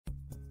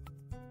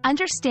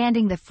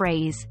Understanding the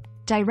phrase,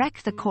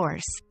 direct the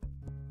course.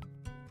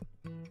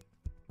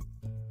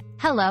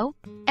 Hello,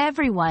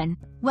 everyone.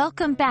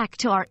 Welcome back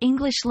to our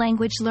English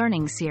language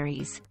learning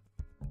series.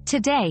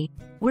 Today,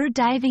 we're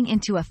diving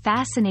into a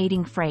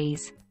fascinating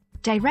phrase,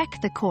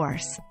 direct the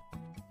course.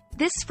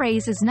 This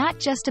phrase is not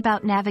just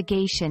about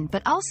navigation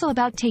but also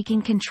about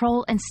taking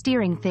control and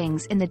steering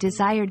things in the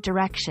desired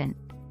direction.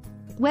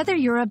 Whether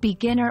you're a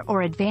beginner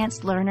or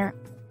advanced learner,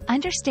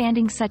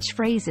 understanding such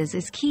phrases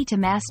is key to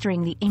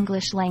mastering the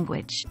English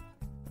language.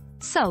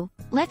 So,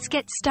 let's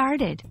get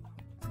started.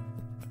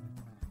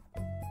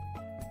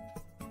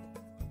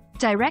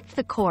 Direct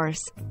the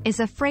course is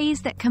a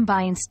phrase that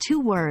combines two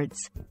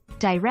words,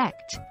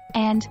 direct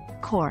and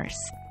course.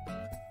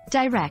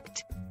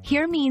 Direct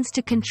here means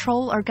to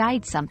control or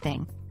guide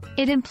something.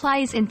 It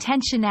implies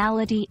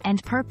intentionality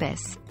and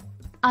purpose.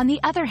 On the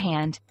other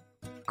hand,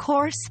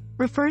 course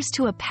refers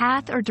to a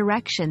path or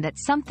direction that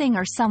something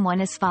or someone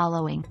is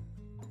following.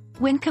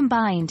 When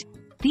combined,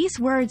 these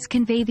words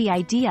convey the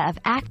idea of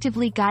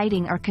actively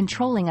guiding or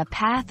controlling a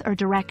path or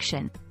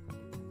direction.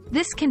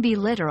 This can be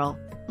literal,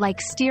 like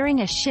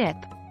steering a ship,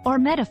 or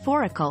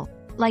metaphorical,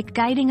 like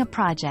guiding a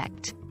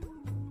project.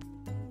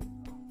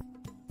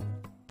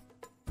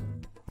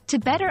 To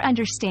better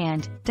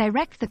understand,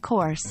 direct the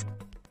course,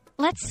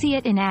 let's see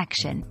it in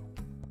action.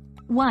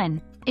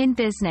 1. In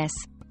business,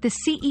 the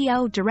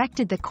CEO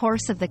directed the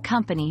course of the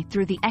company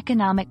through the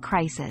economic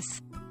crisis.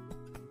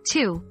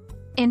 2.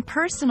 In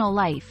personal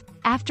life,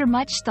 after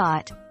much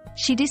thought,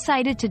 she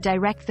decided to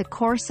direct the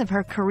course of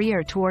her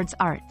career towards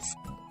arts.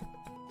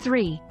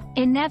 3.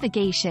 In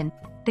navigation,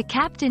 the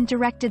captain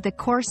directed the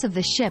course of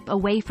the ship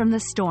away from the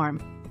storm.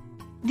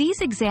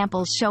 These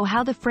examples show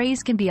how the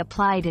phrase can be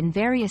applied in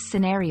various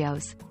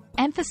scenarios,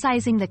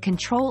 emphasizing the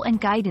control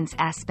and guidance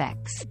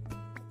aspects.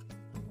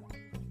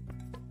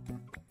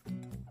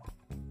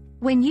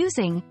 When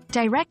using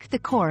direct the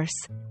course,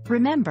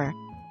 remember,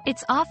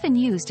 it's often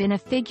used in a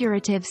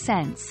figurative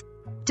sense.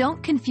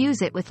 Don't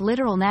confuse it with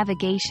literal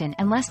navigation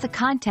unless the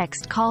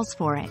context calls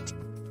for it.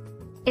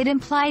 It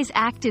implies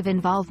active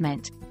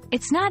involvement.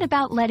 It's not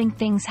about letting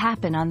things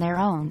happen on their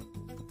own.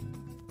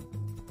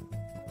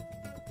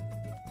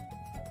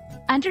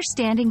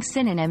 Understanding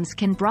synonyms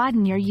can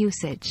broaden your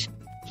usage.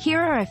 Here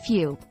are a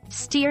few: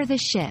 steer the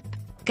ship,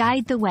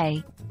 guide the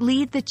way,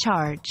 lead the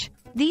charge.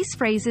 These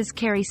phrases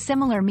carry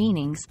similar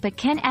meanings but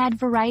can add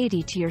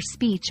variety to your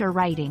speech or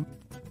writing.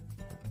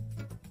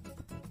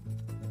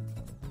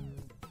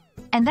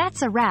 And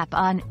that's a wrap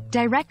on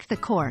direct the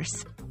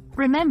course.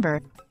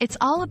 Remember, it's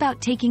all about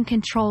taking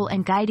control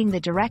and guiding the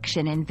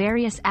direction in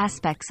various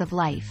aspects of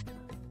life.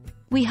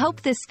 We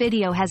hope this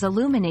video has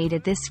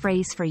illuminated this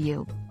phrase for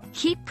you.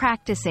 Keep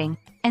practicing,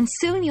 and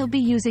soon you'll be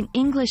using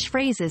English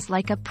phrases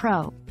like a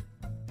pro.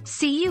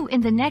 See you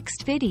in the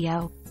next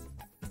video.